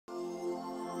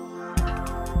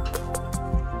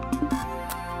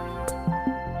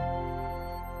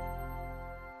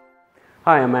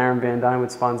Hi, I'm Aaron Van Dyne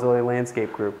with Sponzilli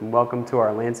Landscape Group, and welcome to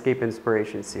our Landscape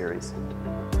Inspiration Series.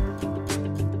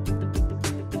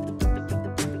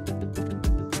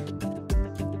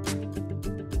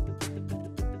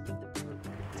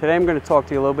 Today I'm going to talk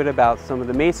to you a little bit about some of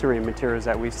the masonry materials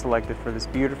that we've selected for this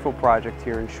beautiful project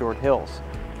here in Short Hills.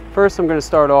 First, I'm going to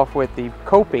start off with the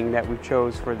coping that we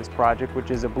chose for this project,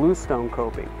 which is a bluestone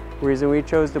coping. The reason we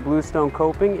chose the bluestone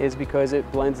coping is because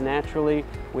it blends naturally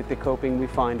with the coping we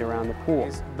find around the pool.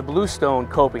 The bluestone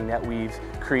coping that we've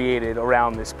created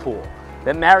around this pool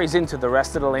that marries into the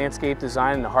rest of the landscape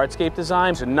design and the hardscape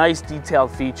design. It's a nice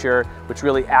detailed feature which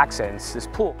really accents this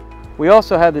pool. We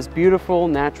also have this beautiful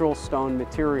natural stone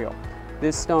material.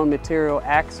 This stone material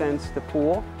accents the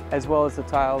pool as well as the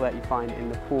tile that you find in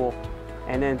the pool.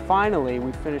 And then finally,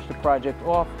 we finished the project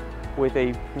off with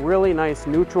a really nice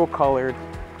neutral colored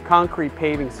concrete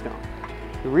paving stone.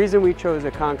 The reason we chose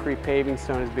a concrete paving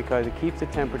stone is because it keeps the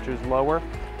temperatures lower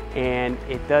and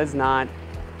it does not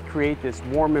create this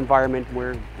warm environment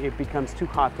where it becomes too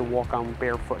hot to walk on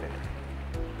barefooted.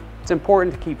 It's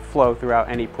important to keep flow throughout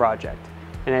any project.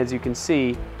 And as you can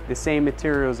see, the same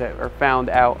materials that are found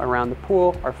out around the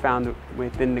pool are found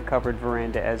within the covered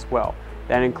veranda as well.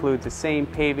 That includes the same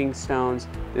paving stones,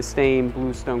 the same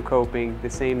bluestone coping, the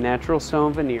same natural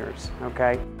stone veneers,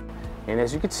 okay? And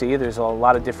as you can see, there's a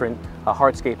lot of different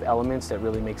hardscape elements that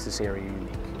really makes this area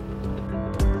unique.